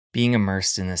Being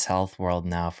immersed in this health world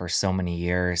now for so many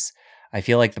years, I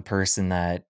feel like the person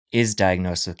that is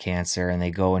diagnosed with cancer and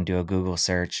they go and do a Google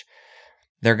search,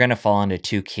 they're going to fall into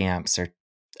two camps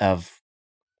of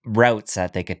routes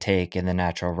that they could take in the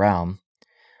natural realm.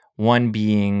 One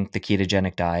being the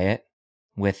ketogenic diet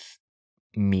with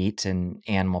meat and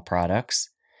animal products,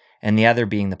 and the other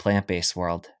being the plant-based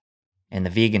world and the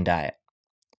vegan diet.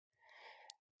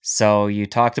 So you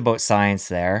talked about science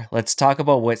there. Let's talk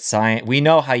about what science. We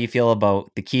know how you feel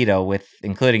about the keto with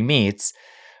including meats,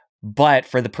 but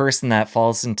for the person that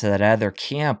falls into that other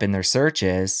camp in their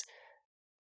searches,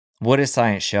 what does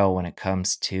science show when it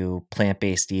comes to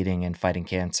plant-based eating and fighting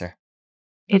cancer?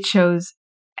 It shows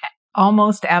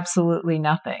almost absolutely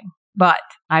nothing, but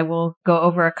I will go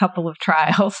over a couple of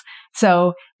trials.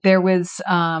 So there is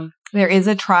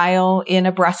a trial in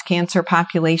a breast cancer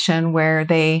population where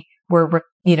they were,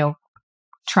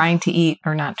 told to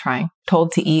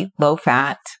eat low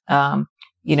fat,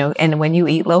 and when you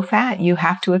eat low fat, you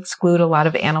have to exclude a lot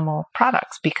of animal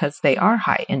products because they are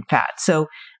high in fat. So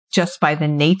just by the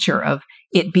nature of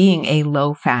it being a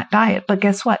low fat diet. But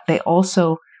guess what? They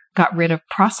also got rid of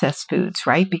processed foods,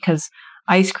 right? Because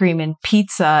ice cream and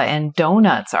pizza and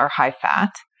donuts are high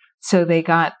fat. So they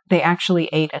actually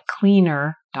ate a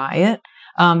cleaner diet.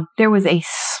 There was a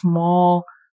small,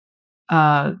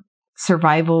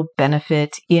 survival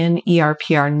benefit in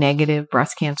ERPR negative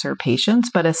breast cancer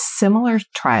patients, but a similar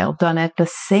trial done at the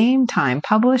same time,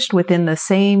 published within the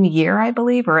same year, I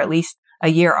believe, or at least a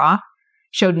year off,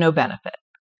 showed no benefit.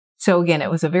 So again, it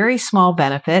was a very small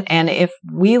benefit. And if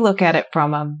we look at it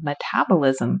from a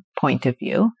metabolism point of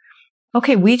view,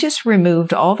 okay, we just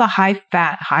removed all the high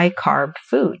fat, high carb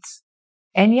foods.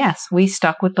 And yes, we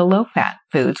stuck with the low fat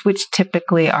foods, which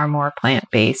typically are more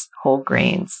plant-based, whole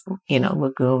grains,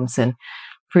 legumes and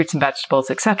fruits and vegetables,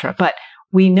 etc. But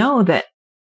we know that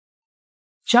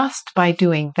just by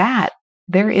doing that,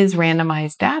 there is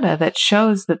randomized data that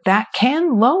shows that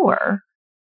can lower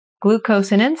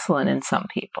glucose and insulin in some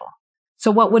people.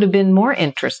 So what would have been more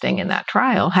interesting in that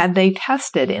trial had they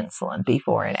tested insulin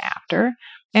before and after?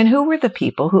 And who were the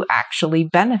people who actually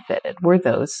benefited? Were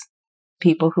those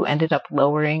people who ended up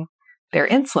lowering their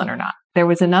insulin or not? There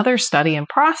was another study in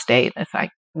prostate.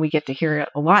 We get to hear it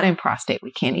a lot in prostate.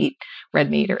 We can't eat red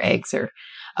meat or eggs,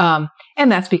 and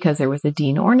that's because there was a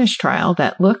Dean Ornish trial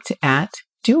that looked at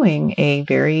doing a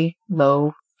very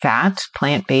low fat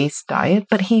plant-based diet,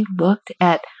 but he looked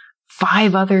at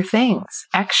 5 other things: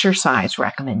 exercise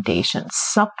recommendations,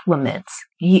 supplements.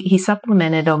 He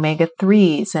supplemented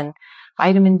omega-3s and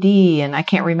vitamin D, and I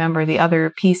can't remember the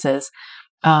other pieces.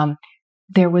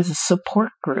 There was a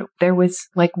support group. There was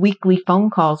like weekly phone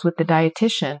calls with the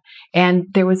dietitian, and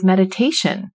there was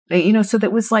meditation, so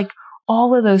that was like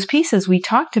all of those pieces we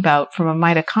talked about from a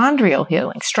mitochondrial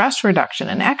healing, stress reduction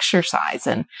and exercise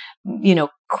and,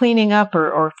 cleaning up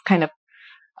or kind of,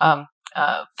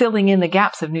 filling in the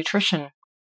gaps of nutrition.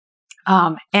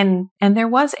 And there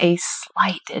was a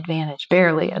slight advantage,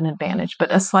 barely an advantage,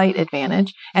 but a slight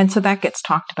advantage. And so that gets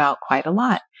talked about quite a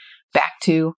lot. Back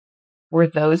to, were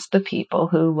those the people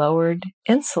who lowered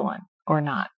insulin or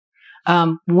not?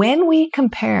 When we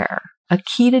compare a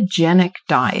ketogenic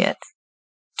diet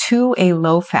to a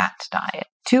low-fat diet,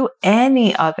 to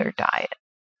any other diet,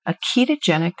 a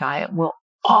ketogenic diet will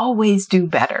always do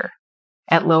better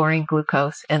at lowering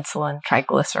glucose, insulin,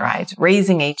 triglycerides,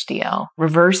 raising HDL,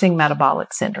 reversing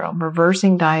metabolic syndrome,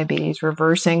 reversing diabetes,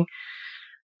 reversing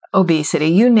obesity,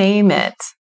 you name it.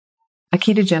 A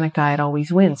ketogenic diet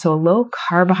always wins. So a low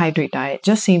carbohydrate diet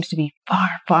just seems to be far,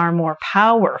 far more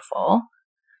powerful.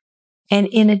 And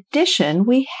in addition,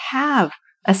 we have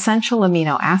essential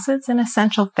amino acids and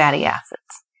essential fatty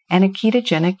acids. And a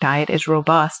ketogenic diet is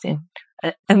robust in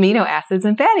amino acids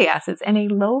and fatty acids. And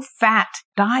a low-fat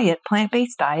diet,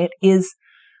 plant-based diet, is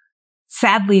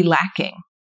sadly lacking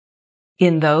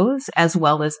in those as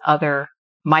well as other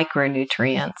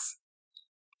micronutrients,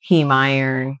 heme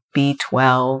iron,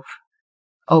 B12,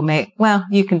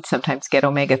 you can sometimes get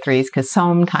omega-3s because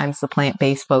sometimes the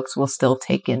plant-based folks will still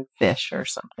take in fish or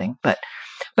something. But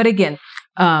again,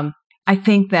 I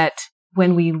think that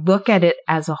when we look at it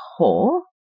as a whole,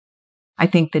 I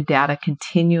think the data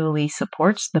continually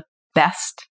supports the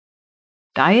best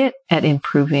diet at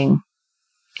improving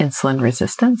insulin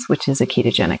resistance, which is a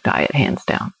ketogenic diet, hands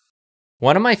down.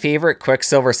 One of my favorite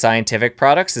Quicksilver Scientific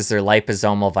products is their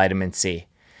liposomal vitamin C.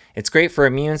 It's great for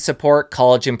immune support,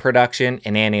 collagen production,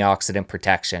 and antioxidant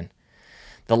protection.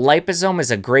 The liposome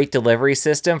is a great delivery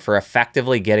system for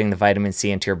effectively getting the vitamin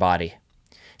C into your body.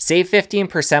 Save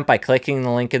 15% by clicking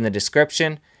the link in the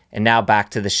description, and now back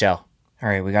to the show. All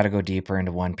right, we got to go deeper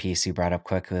into one piece you brought up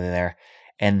quickly there,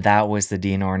 and that was the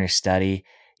Dean Ornish study.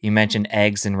 You mentioned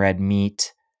eggs and red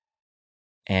meat,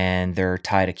 and they're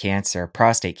tied to cancer,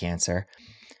 prostate cancer.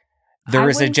 There I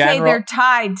was a wouldn't say they're general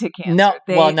tied to cancer. no,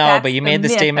 well, no, That's but you the made the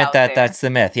myth statement out that there. that's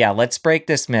the myth. Yeah, let's break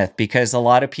this myth because a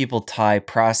lot of people tie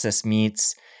processed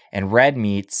meats and red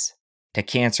meats to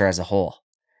cancer as a whole.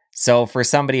 So for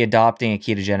somebody adopting a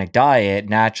ketogenic diet,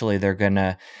 naturally they're going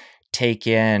to take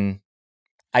in,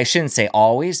 I shouldn't say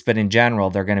always, but in general,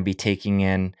 they're going to be taking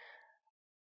in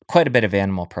quite a bit of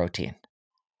animal protein.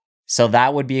 So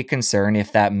that would be a concern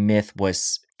if that myth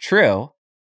was true.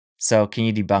 So can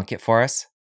you debunk it for us?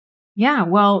 Yeah,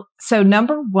 well, so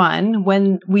number one,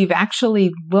 when we've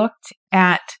actually looked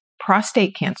at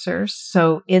prostate cancers,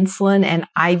 so insulin and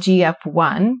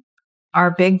IGF-1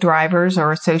 are big drivers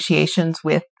or associations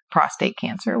with prostate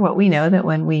cancer. What we know that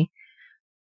when we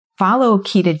follow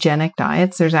ketogenic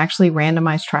diets, there's actually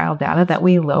randomized trial data that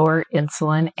we lower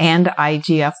insulin and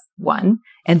IGF-1,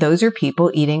 and those are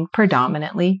people eating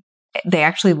predominantly. They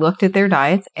actually looked at their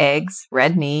diets, eggs,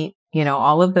 red meat,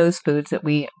 all of those foods that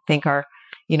we think are,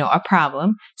 a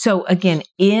problem. So again,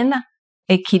 in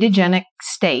a ketogenic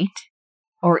state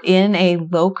or in a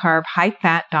low carb, high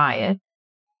fat diet,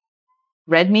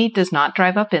 red meat does not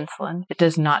drive up insulin. It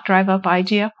does not drive up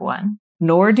IGF-1,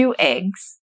 nor do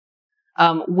eggs.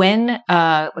 When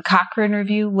the Cochrane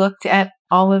Review looked at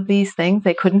all of these things,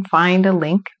 they couldn't find a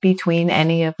link between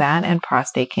any of that and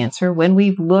prostate cancer. When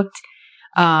we've looked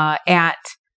at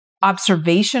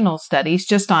observational studies,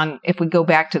 just on, if we go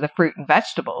back to the fruit and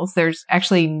vegetables, there's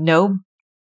actually no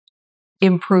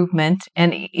improvement.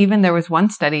 And even there was one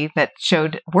study that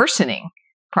showed worsening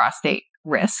prostate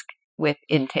risk with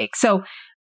intake. So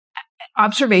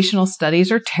observational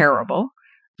studies are terrible.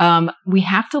 We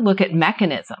have to look at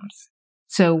mechanisms.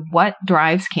 So what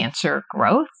drives cancer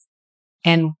growth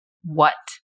and what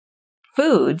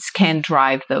foods can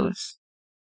drive those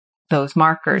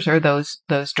markers or those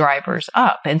drivers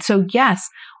up. And so, yes,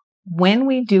 when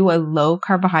we do a low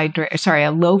fat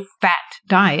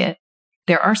diet,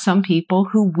 there are some people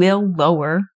who will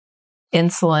lower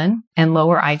insulin and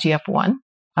lower IGF-1,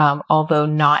 although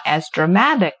not as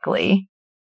dramatically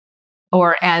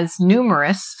or as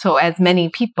numerous. So as many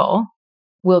people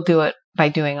will do it by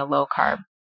doing a low carb,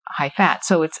 high fat.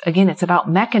 So it's about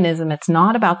mechanism. It's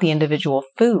not about the individual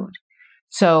food.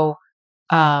 So,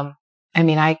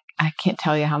 I can't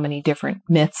tell you how many different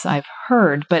myths I've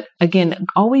heard, but again,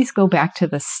 always go back to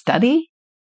the study.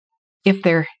 If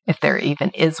there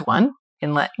even is one,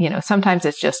 and sometimes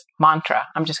it's just mantra.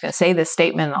 I'm just going to say this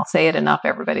statement and I'll say it enough.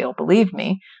 Everybody will believe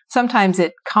me. Sometimes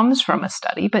it comes from a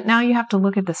study, but now you have to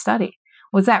look at the study.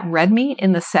 Was that red meat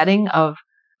in the setting of,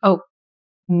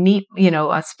 meat,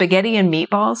 a spaghetti and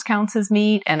meatballs counts as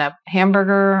meat, and a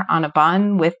hamburger on a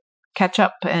bun with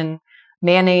ketchup and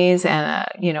mayonnaise and,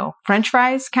 French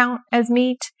fries count as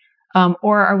meat?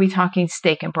 Or are we talking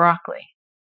steak and broccoli?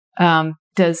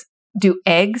 Do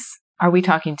eggs, are we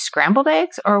talking scrambled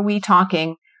eggs, or are we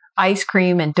talking ice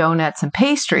cream and donuts and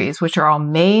pastries, which are all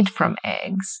made from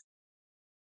eggs?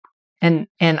 And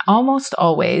almost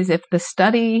always, if the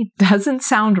study doesn't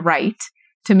sound right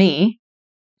to me,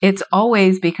 it's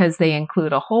always because they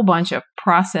include a whole bunch of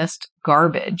processed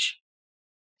garbage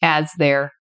as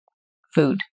their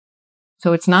food.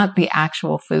 So it's not the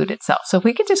actual food itself. So if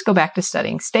we could just go back to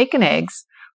studying steak and eggs,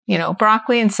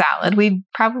 broccoli and salad, we'd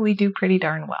probably do pretty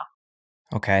darn well.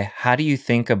 Okay. How do you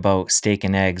think about steak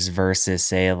and eggs versus,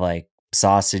 say, like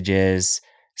sausages,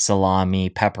 salami,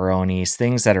 pepperonis,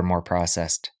 things that are more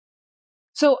processed?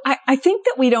 So I think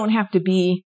that we don't have to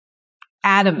be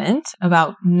adamant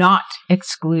about not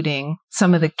excluding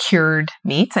some of the cured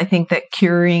meats. I think that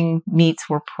curing meats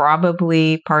were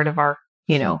probably part of our,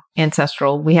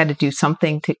 ancestral. We had to do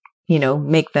something to,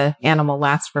 make the animal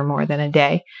last for more than a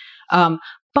day.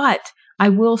 But I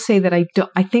will say that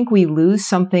I think we lose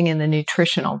something in the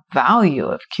nutritional value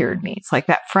of cured meats. Like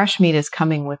that fresh meat is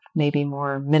coming with maybe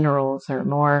more minerals or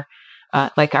more,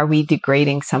 are we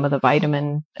degrading some of the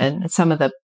vitamin and some of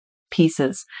the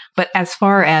pieces? But as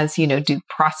far as, do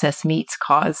processed meats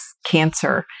cause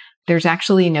cancer? There's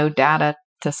actually no data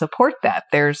to support that.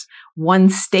 There's one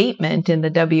statement in the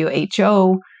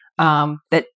WHO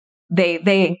that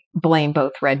they blame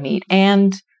both red meat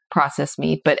and processed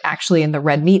meat, but actually in the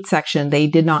red meat section, they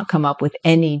did not come up with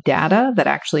any data that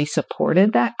actually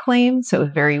supported that claim. So it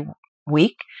was very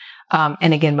weak.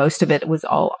 And again, most of it was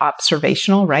all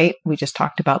observational, right? We just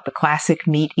talked about the classic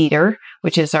meat eater,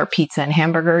 which is our pizza and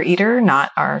hamburger eater,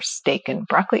 not our steak and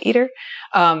broccoli eater.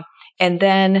 And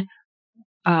then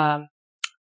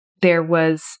there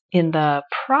was in the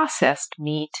processed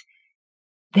meat,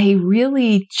 they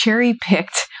really cherry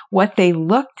picked what they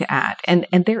looked at. And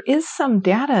there is some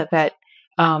data that,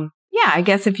 I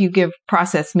guess if you give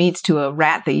processed meats to a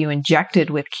rat that you injected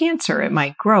with cancer, it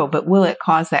might grow, but will it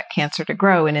cause that cancer to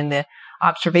grow? And in the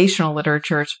observational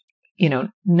literature,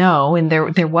 no. And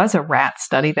there was a rat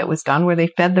study that was done where they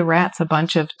fed the rats a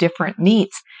bunch of different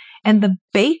meats. And the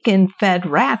bacon-fed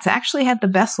rats actually had the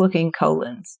best-looking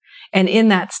colons. And in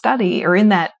that study, or in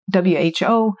that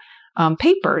WHO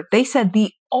paper, they said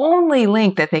the only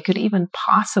link that they could even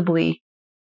possibly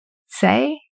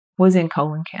say was in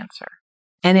colon cancer.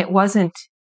 And it wasn't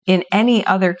in any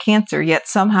other cancer, yet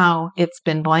somehow it's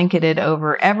been blanketed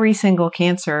over every single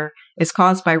cancer is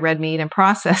caused by red meat and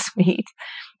processed meat.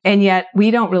 And yet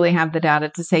we don't really have the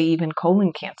data to say even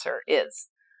colon cancer is.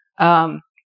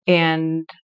 And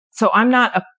so I'm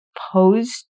not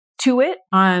opposed to it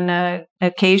on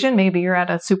occasion. Maybe you're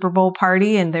at a Super Bowl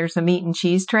party and there's a meat and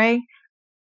cheese tray.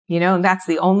 And that's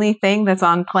the only thing that's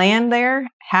on plan there.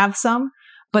 Have some.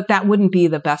 But that wouldn't be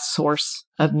the best source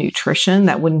of nutrition.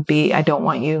 That wouldn't be, I don't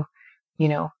want you,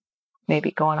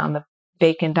 maybe going on the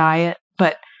bacon diet.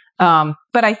 But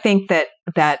I think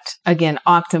that again,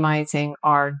 optimizing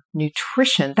our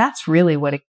nutrition, that's really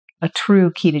what a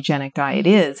true ketogenic diet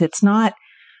is. It's not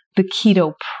the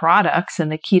keto products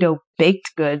and the keto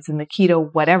baked goods and the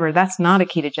keto whatever. That's not a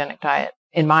ketogenic diet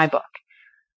in my book.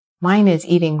 Mine is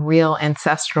eating real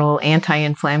ancestral,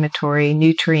 anti-inflammatory,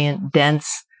 nutrient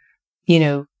dense,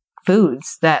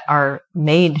 foods that are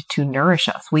made to nourish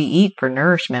us. We eat for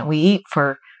nourishment. We eat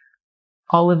for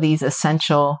all of these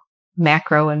essential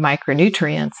macro and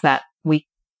micronutrients that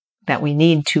we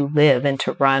need to live and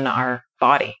to run our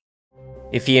body.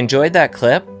 If you enjoyed that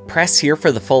clip, press here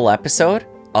for the full episode.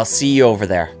 I'll see you over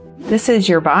there. This is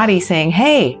your body saying,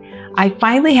 hey, I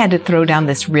finally had to throw down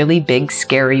this really big,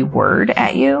 scary word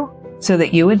at you so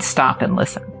that you would stop and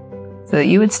listen, so that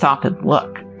you would stop and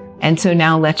look. And so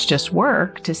now let's just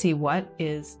work to see what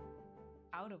is